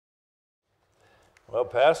Well,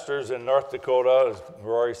 pastors in North Dakota, as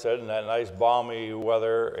Rory said, in that nice balmy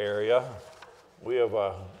weather area. We have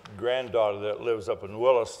a granddaughter that lives up in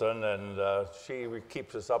Williston, and she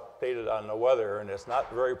keeps us updated on the weather, and it's not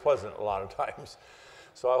very pleasant a lot of times.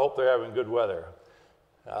 So I hope they're having good weather.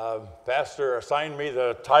 Pastor assigned me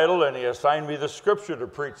the title, and he assigned me the scripture to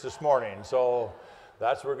preach this morning. So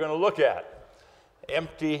that's what we're going to look at.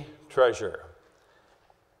 Empty treasure.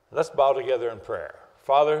 Let's bow together in prayer.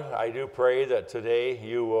 Father, I do pray that today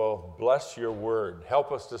you will bless your word.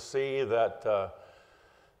 Help us to see that the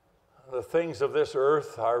things of this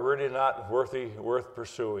earth are really not worth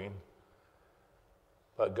pursuing.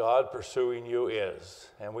 But God, pursuing you is.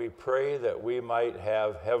 And we pray that we might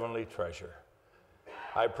have heavenly treasure.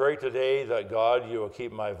 I pray today that, God, you will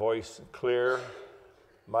keep my voice clear.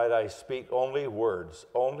 Might I speak only words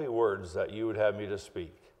that you would have me to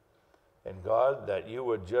speak. And God, that you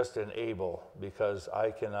would just enable, because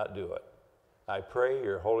I cannot do it. I pray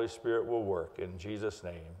your Holy Spirit will work. In Jesus'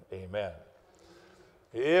 name, amen.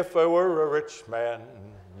 If I were a rich man,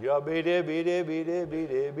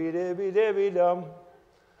 yabby-dibby-dibby-dibby-dibby-dibby-dum,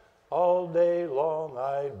 all day long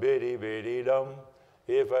I'd biddy-biddy-dum.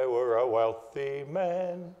 If I were a wealthy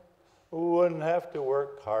man, wouldn't have to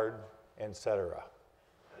work hard, etc.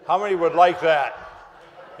 How many would like that?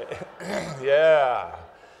 Yeah.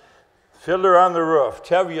 Fiddler on the Roof.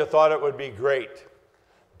 Tevye thought it would be great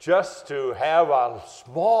just to have a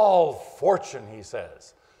small fortune, he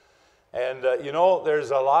says. And you know,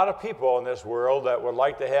 there's a lot of people in this world that would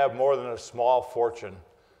like to have more than a small fortune.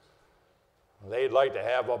 They'd like to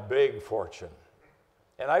have a big fortune.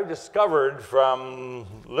 And I've discovered from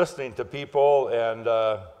listening to people and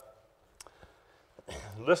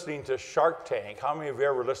listening to Shark Tank. How many of you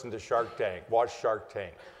ever listened to Shark Tank, watched Shark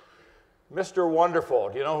Tank? Mr. Wonderful,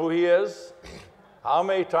 do you know who he is? How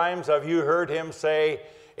many times have you heard him say,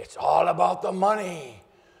 it's all about the money.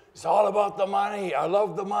 It's all about the money. I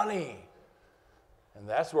love the money. And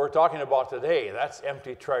that's what we're talking about today. That's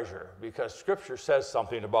empty treasure, because Scripture says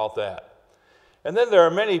something about that. And then there are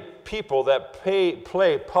many people that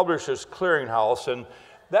play Publishers Clearinghouse, and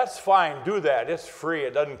that's fine. Do that. It's free.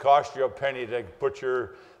 It doesn't cost you a penny to put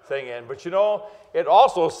your thing in. But you know, it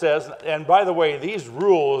also says, and by the way, these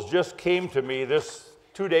rules just came to me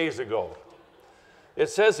 2 days ago. It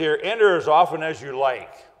says here, enter as often as you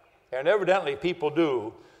like. And evidently people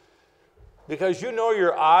do, because you know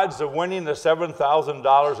your odds of winning the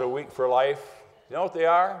 $7,000 a week for life. You know what they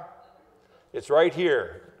are? It's right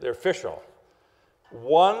here. They're official.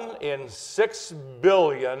 1 in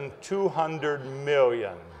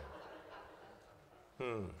 6,200,000,000.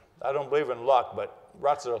 I don't believe in luck, but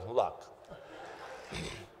lots of luck.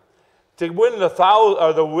 To win the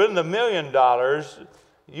 $1 million,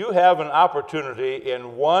 you have an opportunity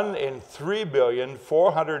in 1 in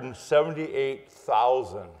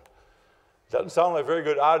 3,478,000. Doesn't sound like very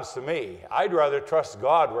good odds to me. I'd rather trust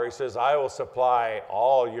God, where he says, I will supply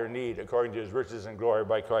all your need according to his riches and glory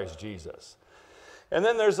by Christ Jesus. And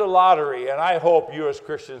then there's the lottery, and I hope you as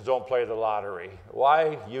Christians don't play the lottery.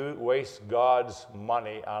 Why you waste God's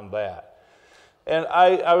money on that? And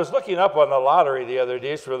I was looking up on the lottery the other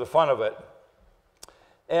day for the fun of it.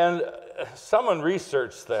 And someone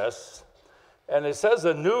researched this, and it says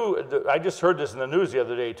I just heard this in the news the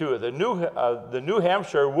other day too, the New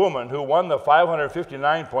Hampshire woman who won the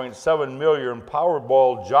 $559.7 million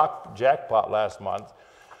Powerball jackpot last month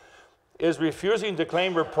is refusing to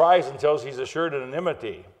claim her prize until she's assured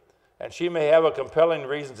anonymity, and she may have a compelling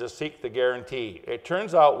reason to seek the guarantee. It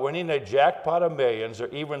turns out winning a jackpot of millions or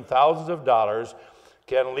even thousands of dollars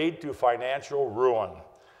can lead to financial ruin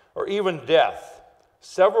or even death.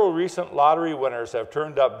 Several recent lottery winners have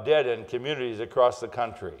turned up dead in communities across the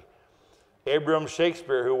country. Abram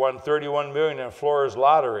Shakespeare, who won $31 million in Florida's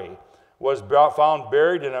lottery, was found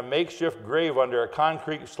buried in a makeshift grave under a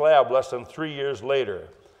concrete slab less than 3 years later.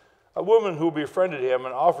 A woman who befriended him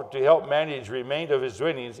and offered to help manage the remainder of his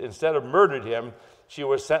winnings instead of murdered him, she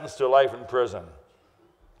was sentenced to life in prison.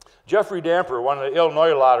 Jeffrey Damper won the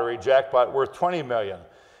Illinois lottery jackpot worth $20 million.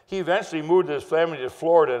 He eventually moved his family to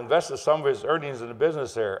Florida and invested some of his earnings in a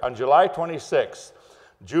business there. On July 26,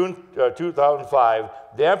 June 2005,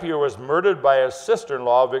 Dampier was murdered by his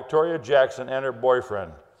sister-in-law, Victoria Jackson, and her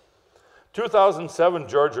boyfriend. 2007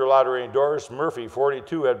 Georgia lottery, Doris Murphy,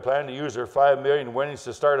 42, had planned to use her $5 million winnings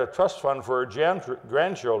to start a trust fund for her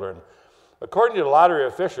grandchildren. According to lottery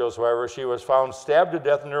officials, however, she was found stabbed to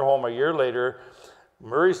death in her home a year later.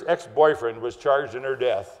 Murray's ex-boyfriend was charged in her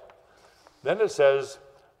death. Then it says,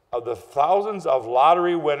 of the thousands of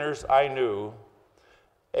lottery winners I knew,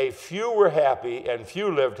 a few were happy and few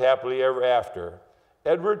lived happily ever after.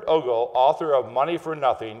 Edward Ogle, author of Money for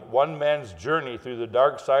Nothing, One Man's Journey Through the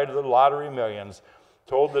Dark Side of the Lottery Millions,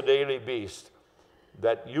 told the Daily Beast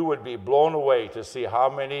that you would be blown away to see how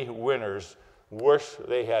many winners wish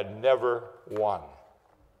they had never won.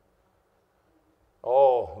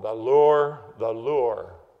 Oh, the lure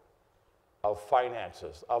of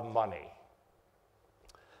finances, of money.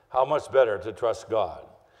 How much better to trust God.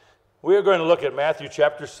 We are going to look at Matthew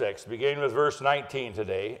chapter 6, beginning with verse 19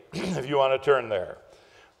 today, if you want to turn there.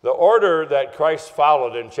 The order that Christ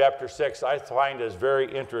followed in chapter 6 I find is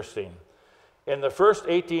very interesting. In the first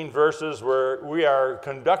 18 verses, where we are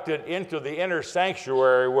conducted into the inner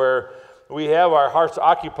sanctuary where we have our hearts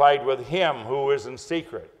occupied with Him who is in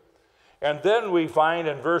secret. And then we find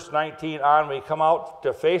in verse 19 on, we come out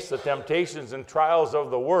to face the temptations and trials of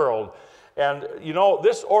the world. And, you know,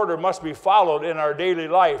 this order must be followed in our daily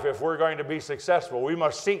life if we're going to be successful. We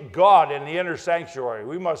must seek God in the inner sanctuary.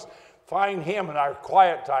 We must find Him in our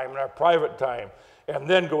quiet time, in our private time, and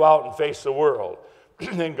then go out and face the world.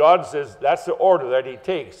 And God says that's the order that He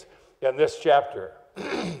takes in this chapter.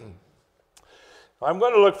 I'm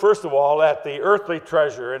going to look first of all at the earthly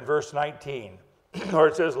treasure in verse 19, where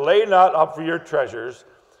it says, lay not up for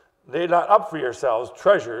yourselves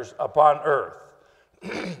treasures upon earth.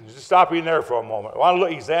 Just stopping there for a moment. I want to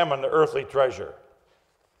examine the earthly treasure.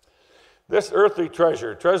 This earthly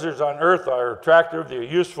treasure, treasures on earth are attractive, they're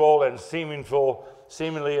useful, and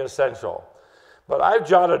seemingly essential. But I've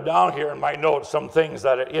jotted down here in my notes some things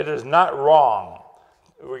that it is not wrong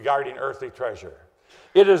regarding earthly treasure.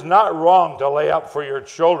 It is not wrong to lay up for your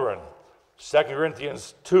children. 2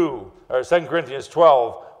 Corinthians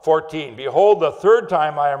 12:14. Behold, the third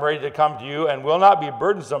time I am ready to come to you, and will not be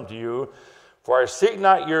burdensome to you. For I seek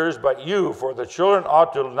not yours, but you. For the children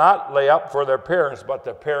ought to not lay up for their parents, but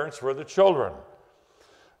the parents for the children.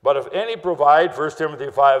 But if any provide, 1 Timothy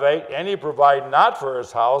 5:8, any provide not for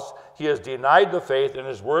his house, he has denied the faith and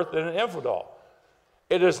is worth an infidel.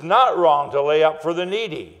 It is not wrong to lay up for the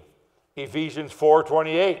needy. Ephesians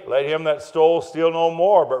 4:28, let him that stole steal no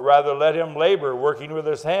more, but rather let him labor, working with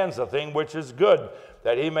his hands the thing which is good,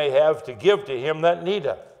 that he may have to give to him that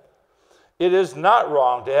needeth. It is not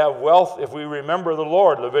wrong to have wealth if we remember the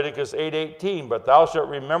Lord, Leviticus 8:18, but thou shalt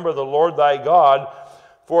remember the Lord thy God,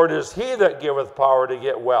 for it is he that giveth power to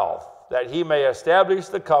get wealth, that he may establish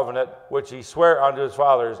the covenant which he sware unto his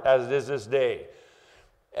fathers, as it is this day.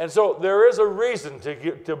 And so there is a reason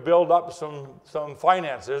to build up some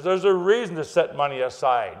finances. There's a reason to set money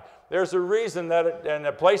aside. There's a reason that and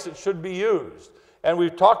a place it should be used. And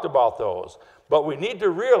we've talked about those. But we need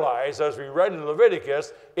to realize, as we read in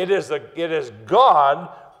Leviticus, it is God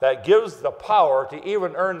that gives the power to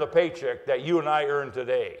even earn the paycheck that you and I earn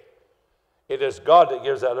today. It is God that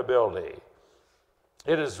gives that ability.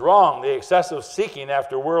 It is wrong, the excessive seeking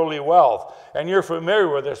after worldly wealth. And you're familiar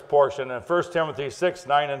with this portion in 1 Timothy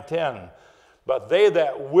 6:9 and 10. But they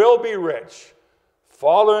that will be rich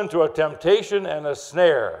fall into a temptation and a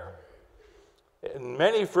snare, and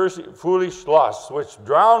many foolish lusts, which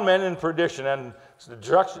drown men in perdition and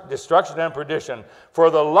destruction and perdition. For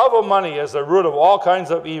the love of money is the root of all kinds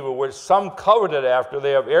of evil, which some coveted after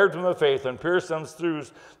they have erred from the faith and pierced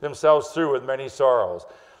themselves through with many sorrows.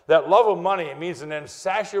 That love of money means an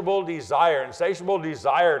insatiable desire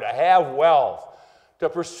to have wealth, to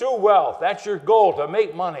pursue wealth. That's your goal, to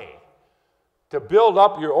make money, to build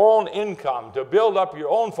up your own income, to build up your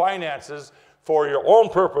own finances for your own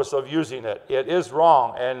purpose of using it. It is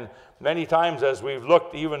wrong, and many times as we've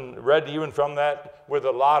read even from that with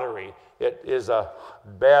the lottery, it is a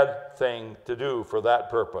bad thing to do for that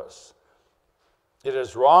purpose. It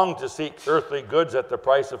is wrong to seek earthly goods at the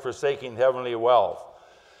price of forsaking heavenly wealth.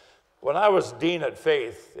 When I was dean at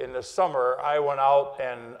Faith in the summer, I went out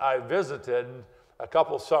and I visited a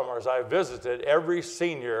couple summers. I visited every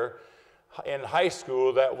senior in high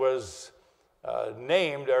school that was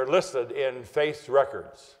named or listed in Faith's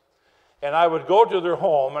records. And I would go to their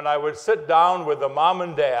home and I would sit down with the mom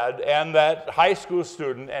and dad and that high school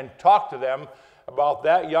student and talk to them about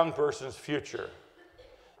that young person's future.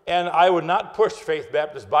 And I would not push Faith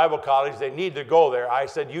Baptist Bible College. They need to go there. I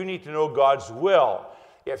said, you need to know God's will.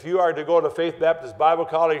 If you are to go to Faith Baptist Bible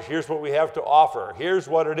College, here's what we have to offer. Here's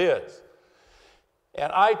what it is.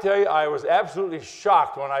 And I tell you, I was absolutely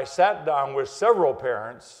shocked when I sat down with several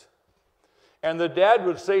parents, and the dad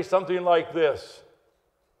would say something like this: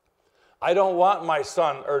 I don't want my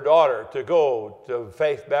son or daughter to go to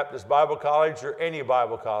Faith Baptist Bible College or any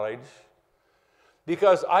Bible college,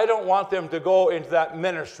 because I don't want them to go into that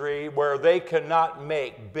ministry where they cannot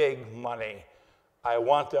make big money. I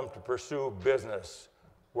want them to pursue business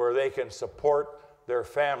where they can support their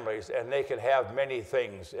families and they can have many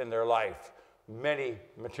things in their life many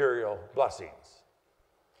material blessings.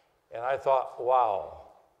 And I thought, wow,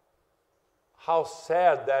 how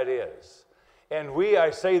sad that is. And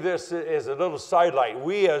I say this as a little sidelight,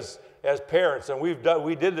 we as parents, and we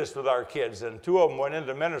did this with our kids, and two of them went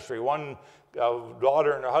into ministry, one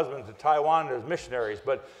daughter and her husband to Taiwan as missionaries,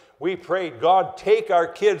 but we prayed, God, take our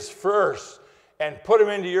kids first and put them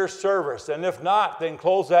into your service, and if not, then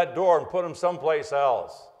close that door and put them someplace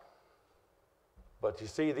else. But you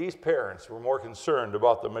see, these parents were more concerned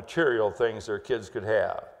about the material things their kids could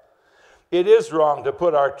have. It is wrong to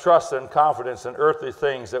put our trust and confidence in earthly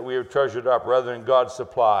things that we have treasured up rather than God's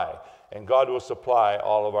supply, and God will supply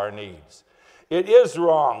all of our needs. It is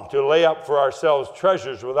wrong to lay up for ourselves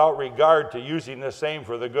treasures without regard to using the same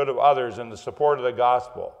for the good of others and the support of the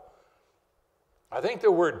gospel. I think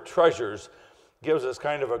the word treasures gives us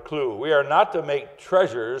kind of a clue. We are not to make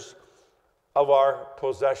treasures of our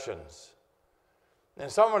possessions. And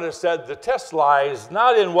someone has said the test lies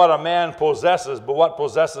not in what a man possesses, but what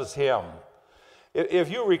possesses him. If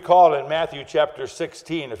you recall in Matthew chapter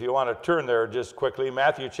 16, if you want to turn there just quickly,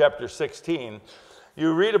 Matthew chapter 16,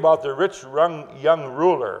 you read about the rich young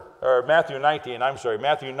ruler, or Matthew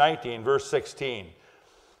 19, verse 16.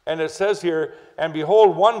 And it says here, and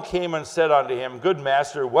behold, one came and said unto him, Good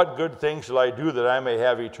master, what good thing shall I do that I may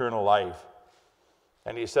have eternal life?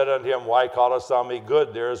 And he said unto him, Why callest thou me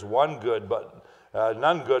good? There is one good, but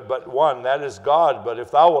none good but one, that is God. But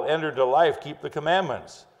if thou wilt enter into life, keep the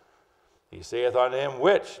commandments. He saith unto him,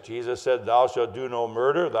 Which? Jesus said, Thou shalt do no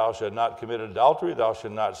murder, thou shalt not commit adultery, thou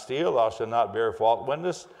shalt not steal, thou shalt not bear false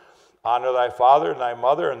witness, honor thy father and thy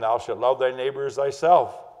mother, and thou shalt love thy neighbor as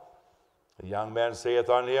thyself. The young man saith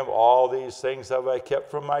unto him, All these things have I kept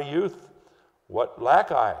from my youth. What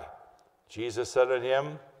lack I? Jesus said unto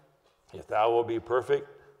him, If thou wilt be perfect,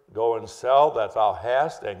 go and sell that thou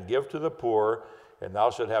hast, and give to the poor, and thou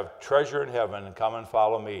shalt have treasure in heaven, and come and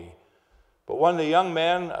follow me. But when the young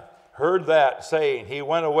man heard that saying, he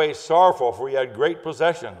went away sorrowful, for he had great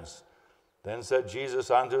possessions. Then said Jesus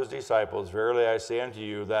unto his disciples, Verily I say unto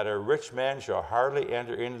you, that a rich man shall hardly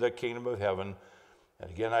enter into the kingdom of heaven. And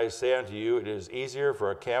again I say unto you, it is easier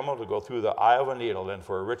for a camel to go through the eye of a needle than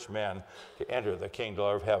for a rich man to enter the kingdom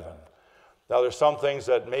of heaven. Now there's some things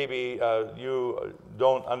that maybe you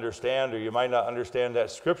don't understand, or you might not understand that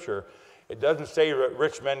scripture. It doesn't say that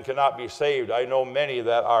rich men cannot be saved. I know many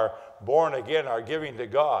that are born again are giving to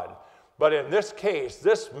God. But in this case,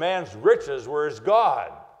 this man's riches were his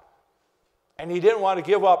God. And he didn't want to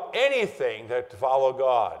give up anything to follow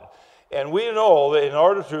God. And we know that in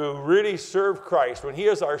order to really serve Christ, when he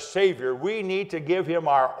is our Savior, we need to give him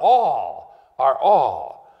our all, our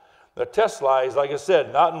all. The test lies, like I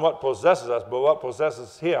said, not in what possesses us, but what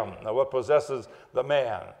possesses him, and what possesses the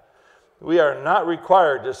man. We are not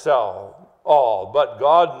required to sell all, but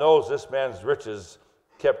God knows this man's riches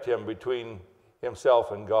kept him between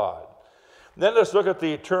himself and God. Then let's look at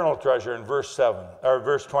the eternal treasure in verse 20.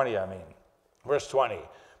 Verse 20.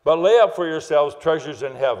 But lay up for yourselves treasures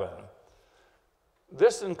in heaven.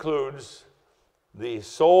 This includes the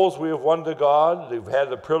souls we have won to God, we've had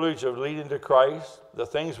the privilege of leading to Christ, the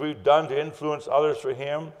things we've done to influence others for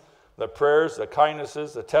him, the prayers, the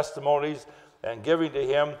kindnesses, the testimonies, and giving to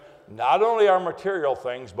him not only our material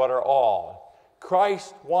things, but our all.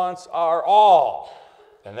 Christ wants our all,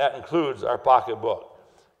 and that includes our pocketbook.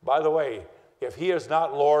 By the way, if he is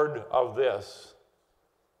not Lord of this,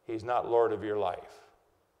 he's not Lord of your life.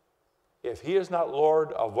 If he is not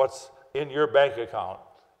Lord of what's in your bank account,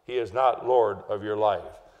 he is not Lord of your life.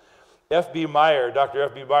 Dr. F.B.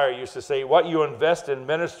 Meyer used to say, what you invest in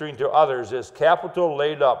ministering to others is capital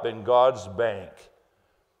laid up in God's bank.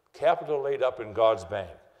 Capital laid up in God's bank.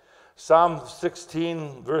 Psalm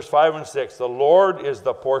 16, verse 5 and 6, the Lord is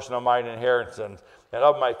the portion of mine inheritance, and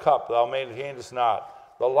of my cup thou maintainest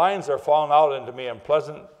not. The lines are fallen out unto me in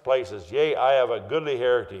pleasant places. Yea, I have a goodly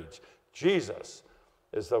heritage. Jesus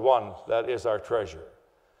is the one that is our treasure.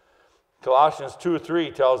 Colossians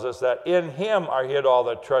 2:3 tells us that in him are hid all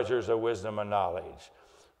the treasures of wisdom and knowledge.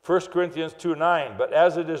 1 Corinthians 2:9, but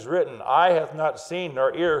as it is written, eye hath not seen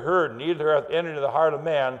nor ear heard, neither hath entered into the heart of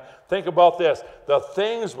man. Think about this, the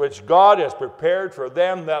things which God has prepared for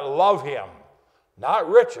them that love him, not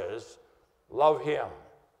riches, love him.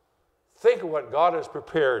 Think of what God has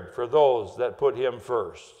prepared for those that put him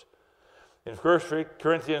first. In 1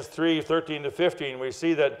 Corinthians 3:13-15, we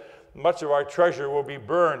see that much of our treasure will be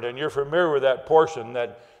burned, and you're familiar with that portion,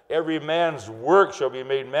 that every man's work shall be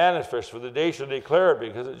made manifest, for the day shall declare it,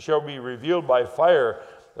 because it shall be revealed by fire.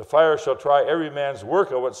 The fire shall try every man's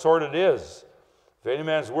work of what sort it is. If any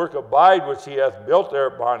man's work abide which he hath built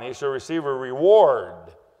thereupon, he shall receive a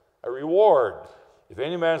reward. A reward. If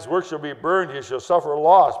any man's work shall be burned, he shall suffer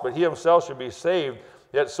loss, but he himself shall be saved,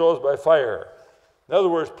 yet so as by fire. In other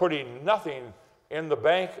words, putting nothing in the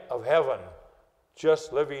bank of heaven,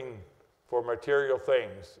 just living for material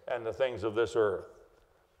things and the things of this earth.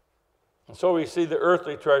 And so we see the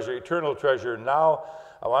earthly treasure, eternal treasure. Now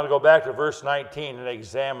I want to go back to verse 19 and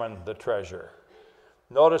examine the treasure.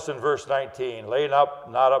 Notice in verse 19, laying up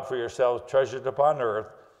not up for yourselves treasures upon earth,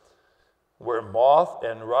 where moth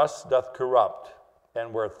and rust doth corrupt,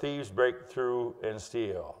 and where thieves break through and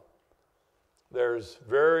steal. There's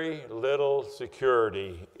very little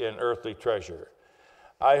security in earthly treasure.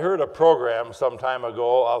 I heard a program some time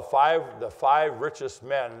ago of the five richest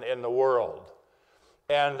men in the world.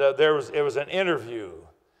 And it was an interview.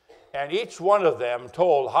 And each one of them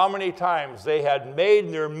told how many times they had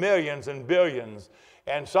made their millions and billions,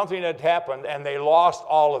 and something had happened and they lost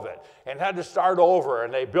all of it and had to start over,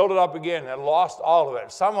 and they built it up again and lost all of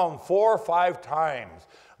it. Some of them 4 or 5 times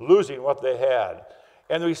losing what they had.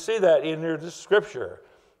 And we see that in this scripture.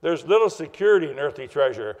 There's little security in earthly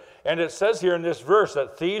treasure. And it says here in this verse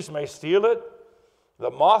that thieves may steal it, the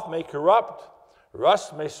moth may corrupt,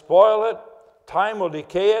 rust may spoil it, time will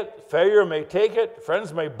decay it, failure may take it,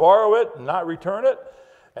 friends may borrow it and not return it,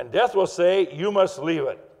 and death will say, you must leave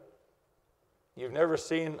it. You've never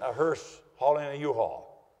seen a hearse hauling a U-Haul.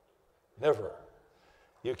 Never.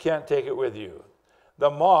 You can't take it with you. The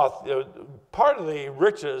moth, part of the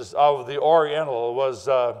riches of the Oriental was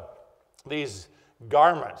these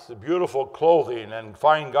garments, the beautiful clothing and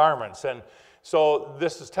fine garments. And so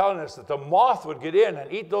this is telling us that the moth would get in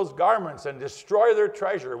and eat those garments and destroy their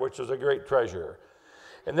treasure, which was a great treasure.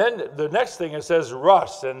 And then the next thing it says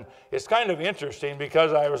rust, and it's kind of interesting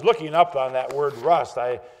because I was looking up on that word rust.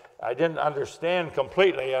 I didn't understand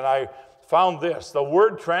completely, and I found this. The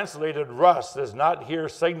word translated rust does not here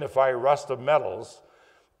signify rust of metals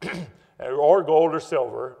or gold or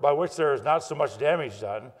silver, by which there is not so much damage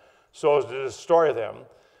done, so as to destroy them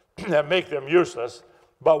and make them useless,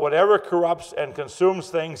 but whatever corrupts and consumes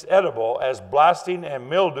things edible, as blasting and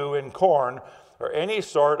mildew in corn, or any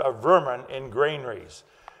sort of vermin in granaries.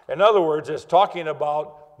 In other words, it's talking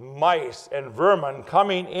about mice and vermin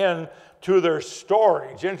coming in to their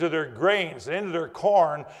storage, into their grains, into their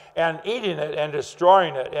corn, and eating it and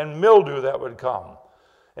destroying it, and mildew that would come.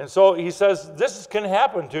 And so he says this can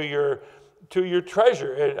happen to your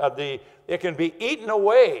treasure. It can be eaten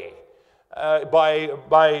away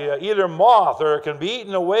by either moth, or it can be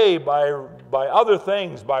eaten away by other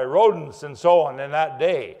things, by rodents and so on in that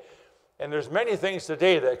day. And there's many things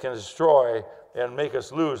today that can destroy and make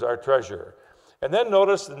us lose our treasure. And then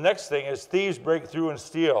notice the next thing is thieves break through and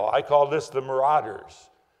steal. I call this the marauders,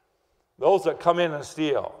 those that come in and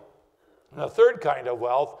steal. And the third kind of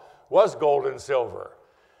wealth was gold and silver.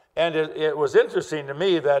 And it was interesting to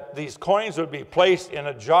me that these coins would be placed in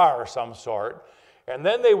a jar of some sort, and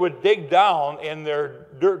then they would dig down in their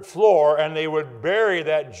dirt floor and they would bury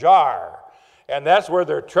that jar. And that's where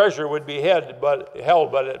their treasure would be held,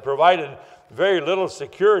 but it provided very little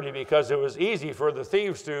security because it was easy for the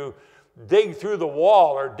thieves to dig through the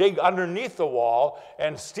wall or dig underneath the wall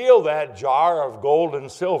and steal that jar of gold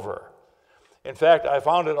and silver. In fact, I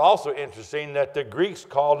found it also interesting that the Greeks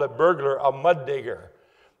called a burglar a mud digger,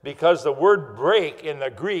 because the word break in the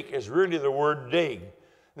Greek is really the word dig.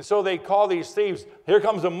 And so they call these thieves, here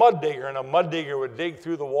comes a mud digger, and a mud digger would dig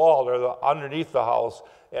through the wall or underneath the house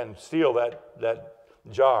and steal that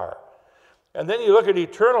jar. And then you look at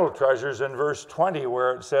eternal treasures in verse 20,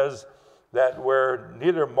 where it says that where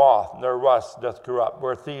neither moth nor rust doth corrupt,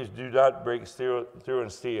 where thieves do not break through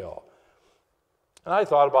and steal. And I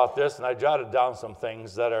thought about this, and I jotted down some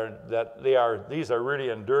things these are really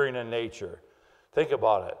enduring in nature. Think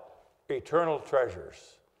about it. Eternal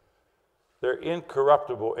treasures. They're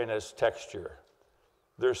incorruptible in its texture.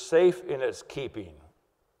 They're safe in its keeping.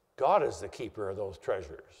 God is the keeper of those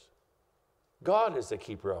treasures. God is the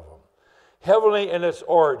keeper of them. Heavenly in its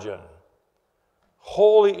origin,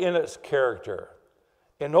 holy in its character,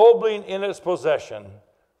 ennobling in its possession,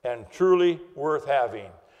 and truly worth having.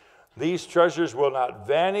 These treasures will not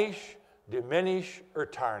vanish, diminish, or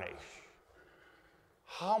tarnish.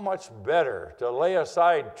 How much better to lay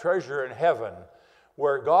aside treasure in heaven,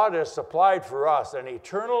 where God has supplied for us an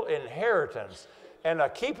eternal inheritance and a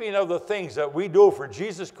keeping of the things that we do for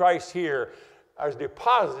Jesus Christ here are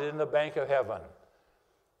deposited in the bank of heaven.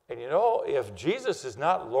 And you know, if Jesus is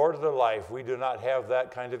not Lord of the life, we do not have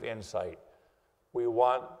that kind of insight. We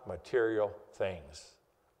want material things.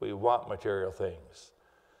 We want material things.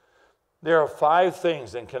 There are 5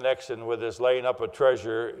 things in connection with this laying up a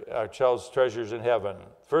treasure, our child's treasures in heaven.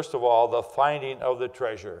 First of all, the finding of the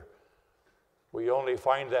treasure. We only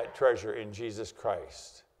find that treasure in Jesus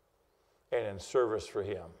Christ and in service for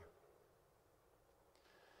him.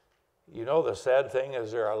 You know, the sad thing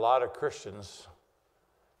is there are a lot of Christians,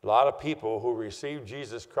 a lot of people who receive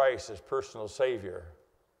Jesus Christ as personal Savior,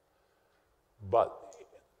 but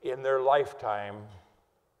in their lifetime,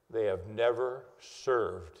 they have never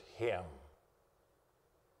served him.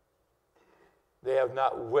 They have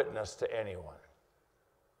not witnessed to anyone.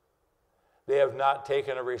 They have not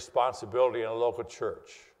taken a responsibility in a local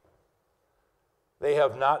church. They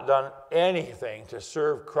have not done anything to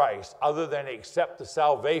serve Christ other than accept the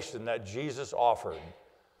salvation that Jesus offered,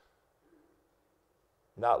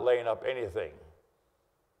 not laying up anything.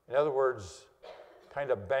 In other words,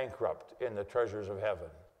 kind of bankrupt in the treasures of heaven.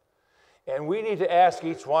 And we need to ask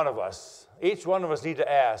each one of us need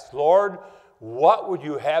to ask, Lord, what would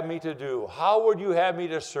you have me to do? How would you have me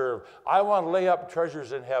to serve? I want to lay up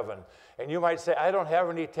treasures in heaven. And you might say, I don't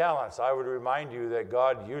have any talents. I would remind you that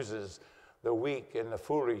God uses the weak and the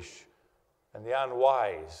foolish and the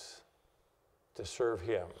unwise to serve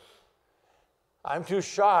him. I'm too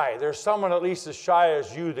shy. There's someone at least as shy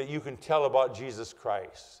as you that you can tell about Jesus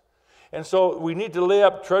Christ. And so we need to lay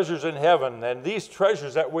up treasures in heaven, and these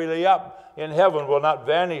treasures that we lay up in heaven will not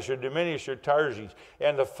vanish or diminish or tarnish,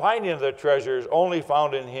 and the finding of the treasure is only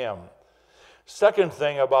found in him. Second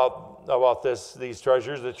thing about these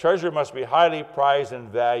treasures, the treasure must be highly prized and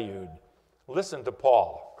valued. Listen to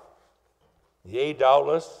Paul. Yea,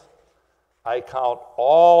 doubtless, I count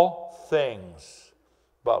all things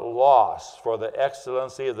but loss for the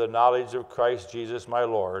excellency of the knowledge of Christ Jesus my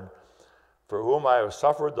Lord, for whom I have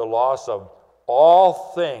suffered the loss of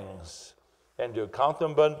all things, and to count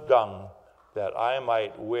them but dung, that I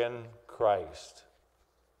might win Christ.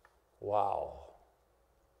 Wow.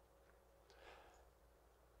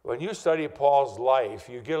 When you study Paul's life,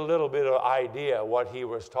 you get a little bit of idea what he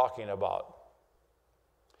was talking about.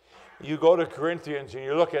 You go to Corinthians and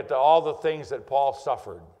you look at all the things that Paul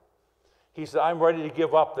suffered. He said, I'm ready to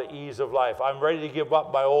give up the ease of life. I'm ready to give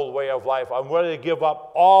up my old way of life. I'm ready to give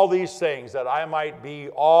up all these things that I might be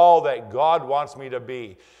all that God wants me to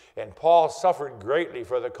be. And Paul suffered greatly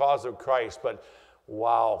for the cause of Christ. But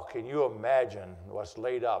wow, can you imagine what's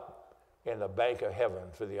laid up in the bank of heaven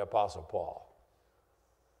for the Apostle Paul?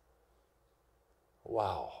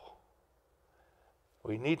 Wow.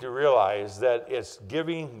 We need to realize that it's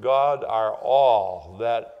giving God our all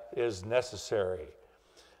that is necessary.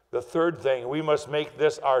 The third thing, we must make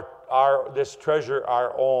this this treasure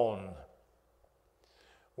our own.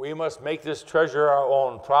 We must make this treasure our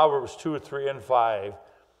own. Proverbs 2, 3, and 5.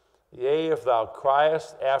 Yea, if thou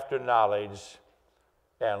criest after knowledge,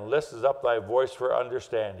 and liftest up thy voice for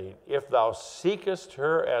understanding, if thou seekest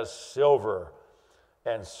her as silver,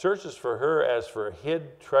 and searchest for her as for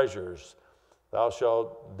hid treasures,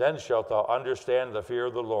 then shalt thou understand the fear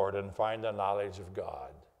of the Lord, and find the knowledge of God.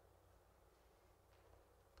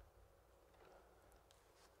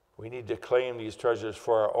 We need to claim these treasures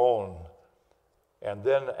for our own, and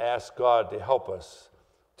then ask God to help us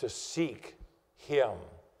to seek him,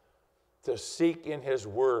 to seek in his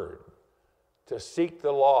word, to seek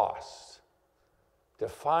the lost, to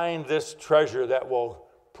find this treasure that will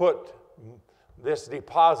put this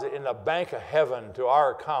deposit in the bank of heaven to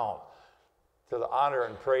our account, to the honor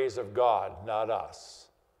and praise of God, not us.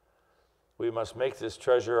 We must make this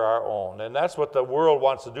treasure our own. And that's what the world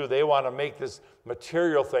wants to do. They want to make this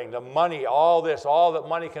material thing, the money, all that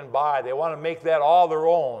money can buy. They want to make that all their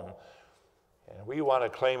own. And we want to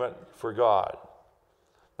claim it for God.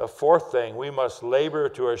 The fourth thing, we must labor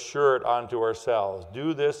to assure it unto ourselves.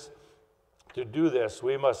 To do this,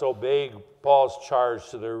 we must obey Paul's charge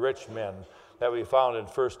to the rich men that we found in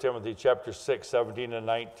 1 Timothy chapter 6, 17 and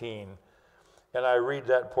 19. And I read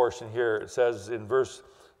that portion here. It says in 1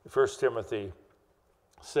 Timothy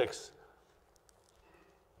 6.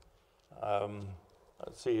 Let's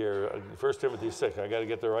see here. 1 Timothy 6. I got to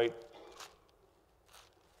get the right.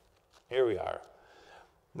 Here we are.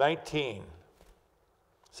 19.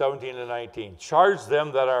 17 and 19. Charge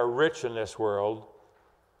them that are rich in this world,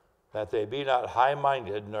 that they be not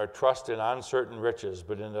high-minded, nor trust in uncertain riches,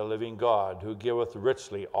 but in the living God, who giveth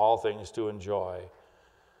richly all things to enjoy.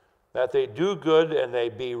 That they do good, and they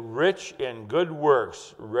be rich in good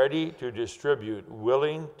works, ready to distribute,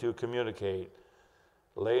 willing to communicate,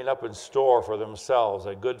 laying up in store for themselves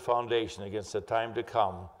a good foundation against the time to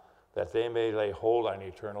come, that they may lay hold on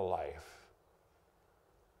eternal life.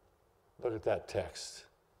 Look at that text.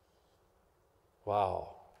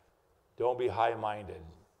 Wow. Don't be high-minded.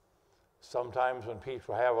 Sometimes when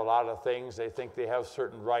people have a lot of things, they think they have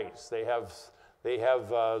certain rights. They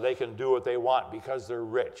can do what they want because they're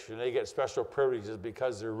rich, and they get special privileges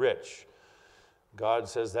because they're rich. God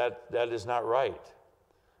says that is not right,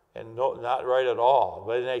 and not right at all.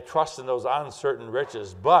 But they trust in those uncertain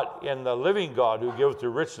riches, but in the living God who gives to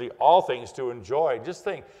richly all things to enjoy. Just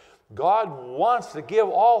think, God wants to give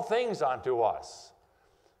all things unto us.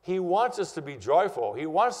 He wants us to be joyful. He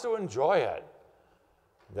wants to enjoy it.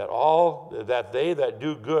 That they that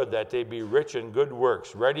do good, that they be rich in good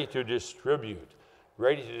works, ready to distribute.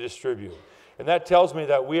 Ready to distribute. And that tells me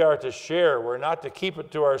that we are to share. We're not to keep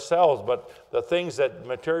it to ourselves, but the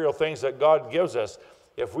material things that God gives us,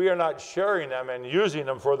 if we are not sharing them and using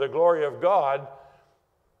them for the glory of God,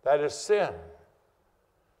 that is sin.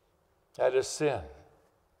 That is sin.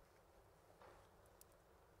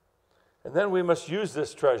 And then we must use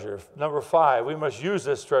this treasure. Number 5, we must use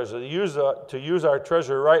this treasure. To use our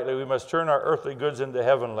treasure rightly, we must turn our earthly goods into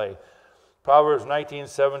heavenly. Proverbs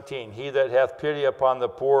 19:17, he that hath pity upon the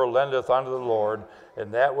poor lendeth unto the Lord,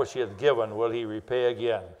 and that which he hath given will he repay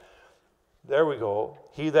again. There we go.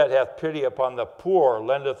 He that hath pity upon the poor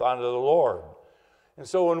lendeth unto the Lord. And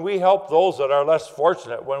so when we help those that are less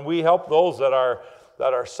fortunate, when we help those that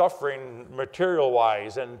are suffering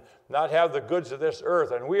material-wise and not have the goods of this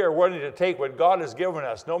earth, and we are willing to take what God has given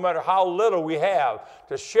us, no matter how little we have,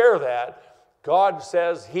 to share that, God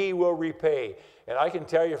says he will repay. And I can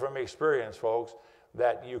tell you from experience, folks,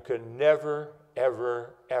 that you can never,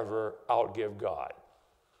 ever, ever outgive God.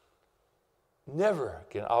 Never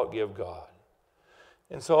can outgive God.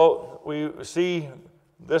 And so we see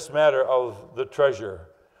this matter of the treasure.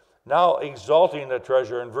 Now exalting the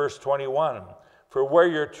treasure in verse 21. For where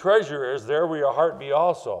your treasure is, there will your heart be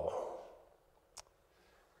also.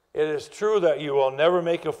 It is true that you will never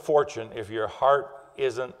make a fortune if your heart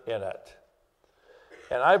isn't in it.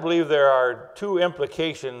 And I believe there are 2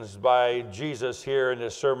 implications by Jesus here in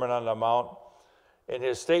his Sermon on the Mount. In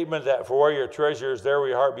his statement that for where your treasure is, there will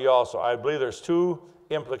your heart be also. I believe there's 2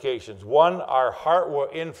 implications. One, our heart will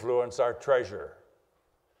influence our treasure.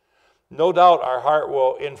 No doubt our heart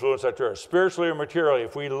will influence our treasure, spiritually or materially.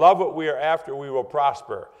 If we love what we are after, we will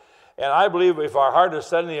prosper. And I believe if our heart is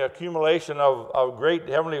set in the accumulation of great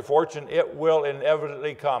heavenly fortune, it will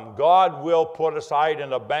inevitably come. God will put aside in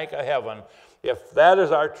the bank of heaven, if that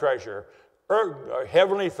is our treasure,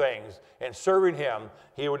 heavenly things, and serving him,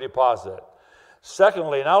 he will deposit it.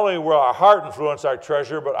 Secondly, not only will our heart influence our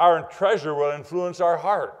treasure, but our treasure will influence our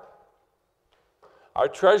heart. Our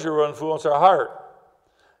treasure will influence our heart.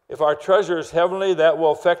 If our treasure is heavenly, that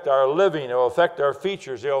will affect our living. It will affect our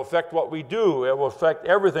features. It will affect what we do. It will affect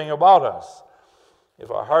everything about us.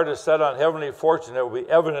 If our heart is set on heavenly fortune, it will be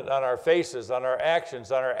evident on our faces, on our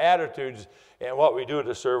actions, on our attitudes, and what we do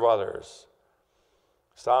to serve others.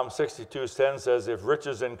 Psalm 62:10 says, if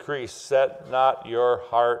riches increase, set not your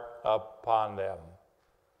heart upon them.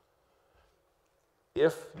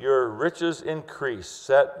 If your riches increase,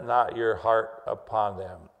 set not your heart upon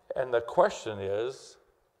them. And the question is,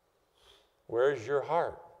 where's your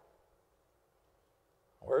heart?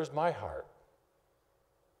 Where's my heart?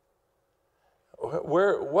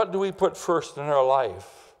 What do we put first in our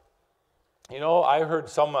life? You know, I heard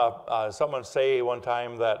someone say one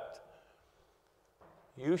time that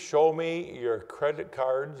you show me your credit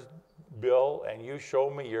card bill and you show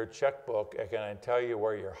me your checkbook, and I can tell you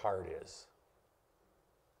where your heart is.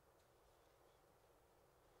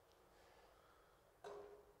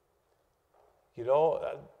 You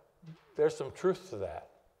know, there's some truth to that.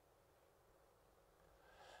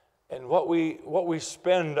 And what we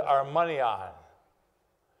spend our money on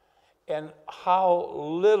and how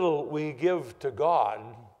little we give to God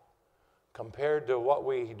compared to what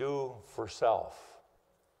we do for self.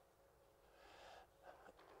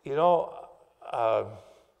 You know,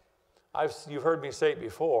 you've heard me say it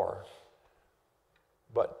before,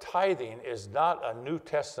 but tithing is not a New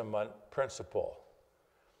Testament principle.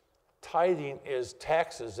 Tithing is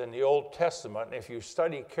taxes in the Old Testament, and if you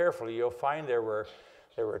study carefully, you'll find there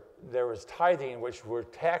was tithing, which were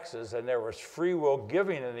taxes, and there was free will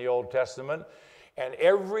giving in the Old Testament. And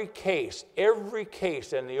every case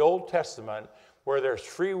in the Old Testament where there's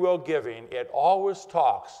free will giving, it always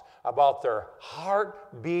talks about their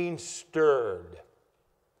heart being stirred,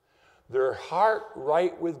 their heart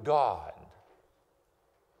right with God.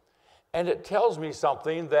 And it tells me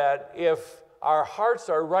something that if our hearts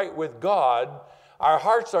are right with God, our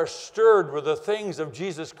hearts are stirred with the things of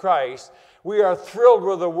Jesus Christ, we are thrilled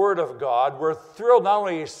with the Word of God. We're thrilled not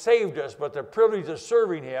only He saved us, but the privilege of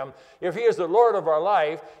serving Him. If He is the Lord of our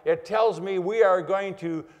life, it tells me we are going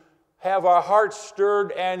to have our hearts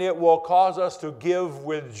stirred, and it will cause us to give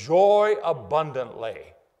with joy abundantly.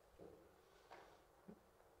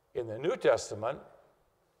 In the New Testament,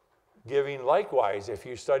 giving likewise, if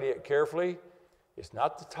you study it carefully, It's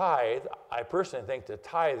not the tithe. I personally think the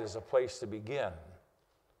tithe is a place to begin.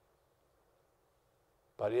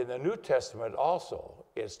 But in the New Testament also,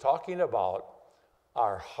 it's talking about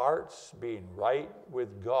our hearts being right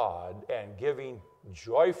with God and giving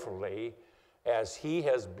joyfully as He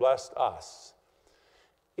has blessed us.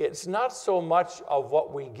 It's not so much of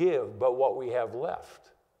what we give, but what we have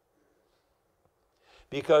left.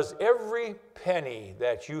 Because every penny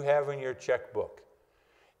that you have in your checkbook,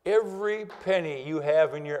 every penny you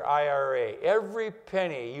have in your IRA, every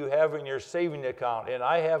penny you have in your saving account, and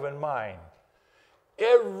I have in mine,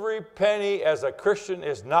 every penny as a Christian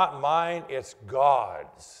is not mine, it's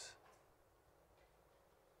God's.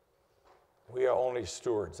 We are only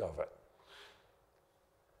stewards of it.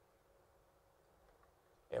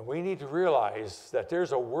 And we need to realize that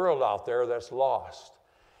there's a world out there that's lost.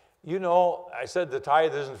 You know, I said the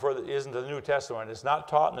tithe isn't the New Testament. It's not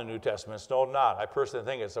taught in the New Testament. It's not. I personally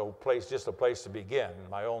think it's just a place to begin,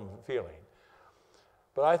 my own feeling.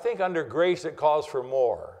 But I think under grace it calls for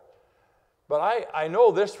more. But I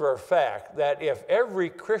know this for a fact, that if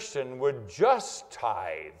every Christian would just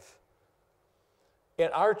tithe in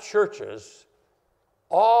our churches,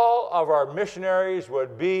 all of our missionaries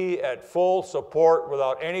would be at full support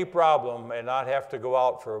without any problem and not have to go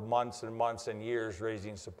out for months and months and years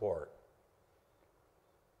raising support.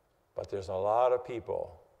 But there's a lot of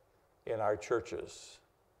people in our churches.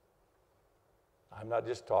 I'm not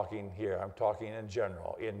just talking here, I'm talking in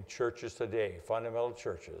general. In churches today, fundamental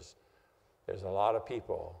churches, there's a lot of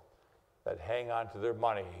people that hang on to their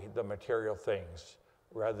money, the material things,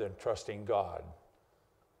 rather than trusting God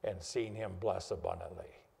and seeing Him bless abundantly.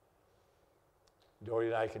 Dory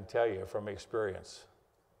and I can tell you from experience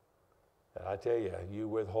that I tell you, you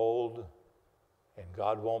withhold and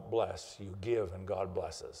God won't bless. You give and God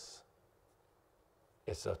blesses.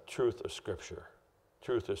 It's a truth of Scripture.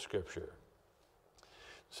 Truth of Scripture.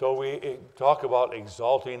 So we talk about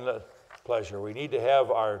exalting the pleasure. We need to have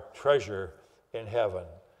our treasure in heaven.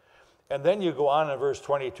 And then you go on in verse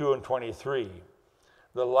 22 and 23.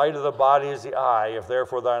 The light of the body is the eye. If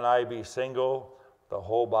therefore thine eye be single, the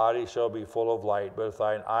whole body shall be full of light. But if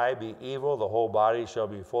thine eye be evil, the whole body shall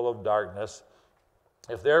be full of darkness.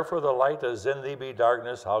 If therefore the light that is in thee be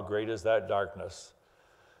darkness, how great is that darkness?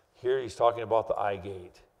 Here he's talking about the eye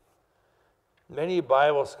gate. Many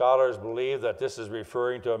Bible scholars believe that this is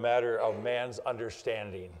referring to a matter of man's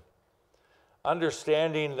understanding.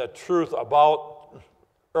 Understanding the truth about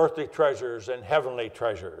earthly treasures and heavenly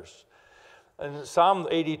treasures. And Psalm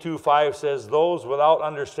 82:5 says, those without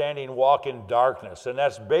understanding walk in darkness. And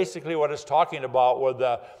that's basically what it's talking about with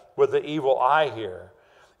the evil eye here.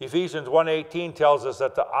 Ephesians 1:18 tells us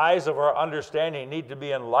that the eyes of our understanding need to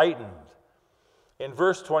be enlightened. In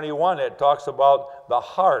verse 21, it talks about the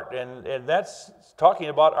heart, and that's talking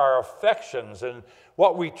about our affections and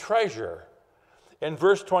what we treasure. In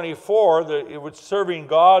verse 24, it was serving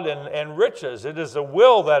God and riches. It is the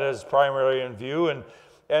will that is primarily in view.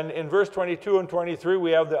 And in verse 22 and 23,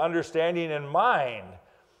 we have the understanding in mind.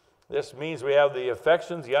 This means we have the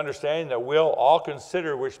affections, the understanding, the will, all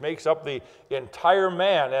considered, which makes up the entire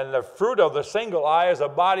man. And the fruit of the single eye is a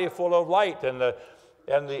body full of light. And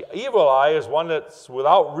the evil eye is one that's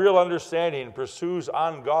without real understanding, pursues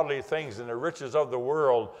ungodly things and the riches of the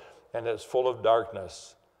world, and is full of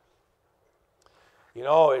darkness. You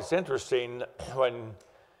know, it's interesting when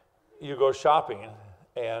you go shopping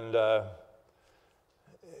and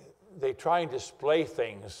they try and display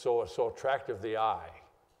things so attractive to the eye.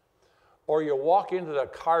 Or you walk into the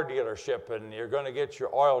car dealership and you're going to get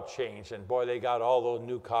your oil changed, and boy, they got all those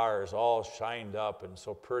new cars all shined up and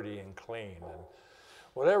so pretty and clean. And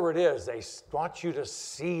whatever it is, they want you to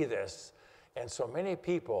see this. And so many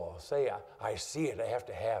people say, I see it, I have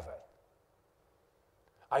to have it.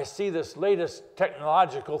 I see this latest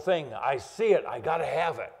technological thing, I see it, I got to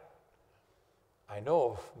have it. I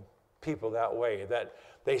know of people that way, that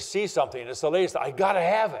they see something, it's the latest, I got to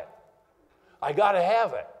have it. I got to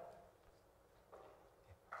have it.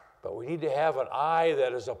 But we need to have an eye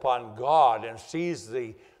that is upon God and sees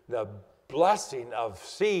the blessing of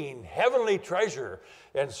seeing heavenly treasure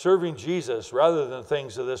and serving Jesus rather than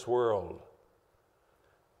things of this world.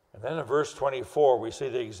 And then in verse 24, we see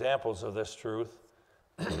the examples of this truth.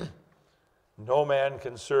 No man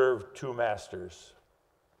can serve two masters.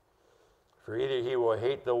 For either he will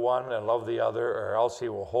hate the one and love the other, or else he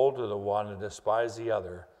will hold to the one and despise the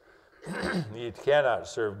other. You cannot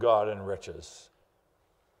serve God and riches.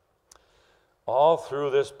 All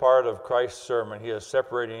through this part of Christ's sermon, he is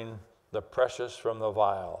separating the precious from the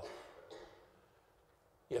vile.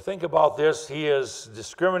 You think about this, he is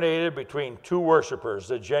discriminated between two worshipers,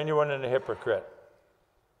 the genuine and the hypocrite.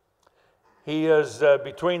 He is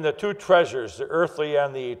between the two treasures, the earthly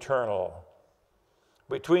and the eternal.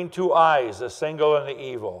 Between two eyes, the single and the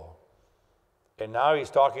evil. And now he's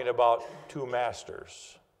talking about two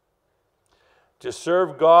masters. To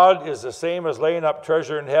serve God is the same as laying up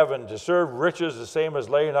treasure in heaven. To serve riches is the same as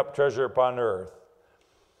laying up treasure upon earth.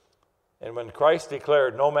 And when Christ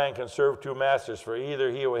declared, no man can serve two masters, for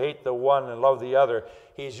either he will hate the one and love the other,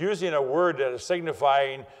 he's using a word that is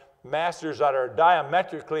signifying masters that are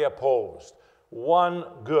diametrically opposed. One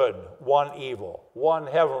good, one evil, one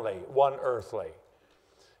heavenly, one earthly.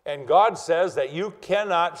 And God says that you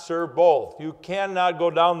cannot serve both. You cannot go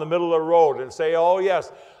down the middle of the road and say, oh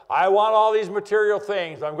yes, I want all these material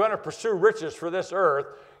things. I'm going to pursue riches for this earth,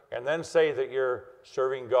 and then say that you're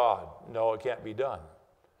serving God. No, it can't be done.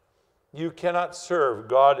 You cannot serve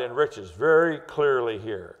God and riches, very clearly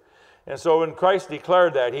here. And so when Christ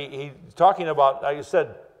declared that, he's talking about, like I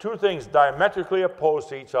said, two things diametrically opposed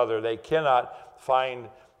to each other. They cannot find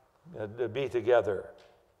to be together.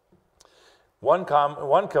 One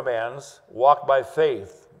commands, walk by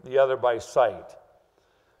faith, the other by sight.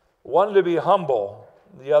 One to be humble,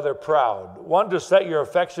 the other proud. One to set your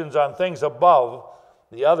affections on things above,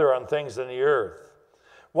 the other on things in the earth.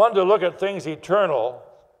 One to look at things eternal,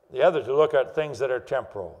 the other to look at things that are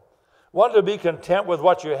temporal. One to be content with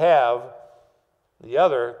what you have, the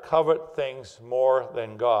other covet things more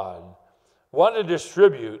than God. One to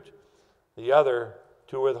distribute, the other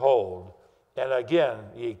to withhold. And again,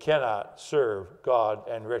 ye cannot serve God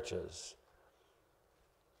and riches.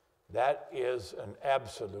 That is an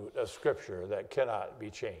absolute of Scripture that cannot be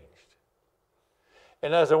changed.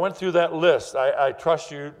 And as I went through that list, I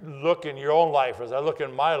trust you look in your own life, as I look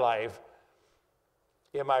in my life,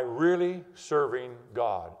 am I really serving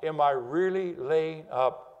God? Am I really laying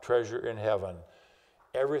up treasure in heaven?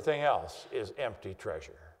 Everything else is empty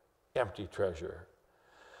treasure. Empty treasure.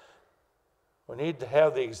 We need to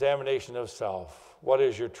have the examination of self. What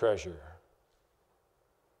is your treasure?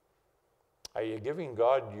 Are you giving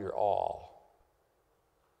God your all?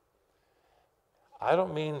 I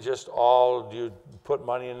don't mean just all. You put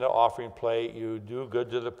money in the offering plate, you do good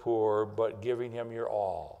to the poor, but giving him your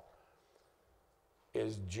all.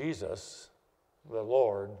 Is Jesus the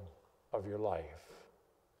Lord of your life?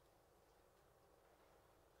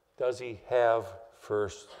 Does he have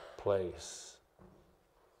first place?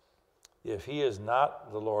 If he is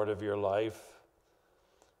not the Lord of your life,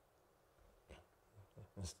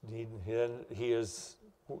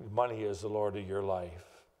 money is the Lord of your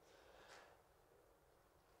life.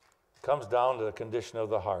 It comes down to the condition of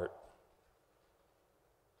the heart.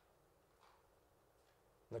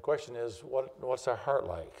 And the question is, what's our heart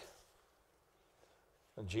like?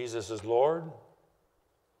 And Jesus is Lord,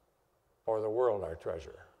 or the world our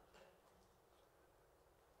treasure?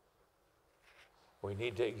 We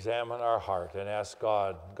need to examine our heart and ask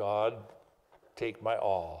God, God, take my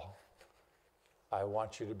all. I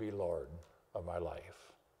want you to be Lord of my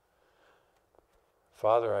life.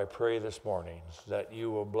 Father, I pray this morning that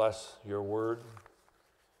you will bless your word.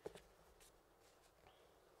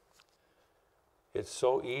 It's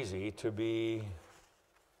so easy to be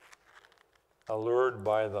allured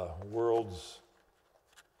by the world's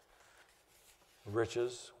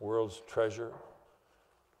riches, world's treasure.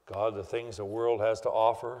 God, the things the world has to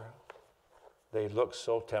offer, they look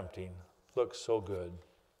so tempting, look so good.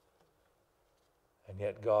 And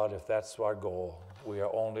yet, God, if that's our goal, we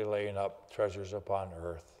are only laying up treasures upon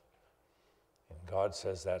earth. And God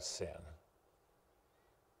says that's sin.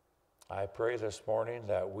 I pray this morning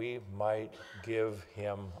that we might give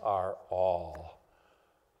him our all,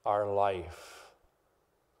 our life,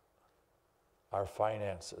 our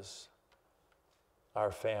finances,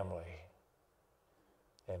 our family.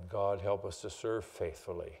 And God, help us to serve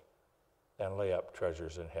faithfully and lay up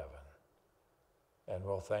treasures in heaven. And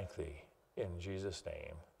we'll thank thee in Jesus'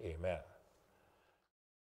 name. Amen.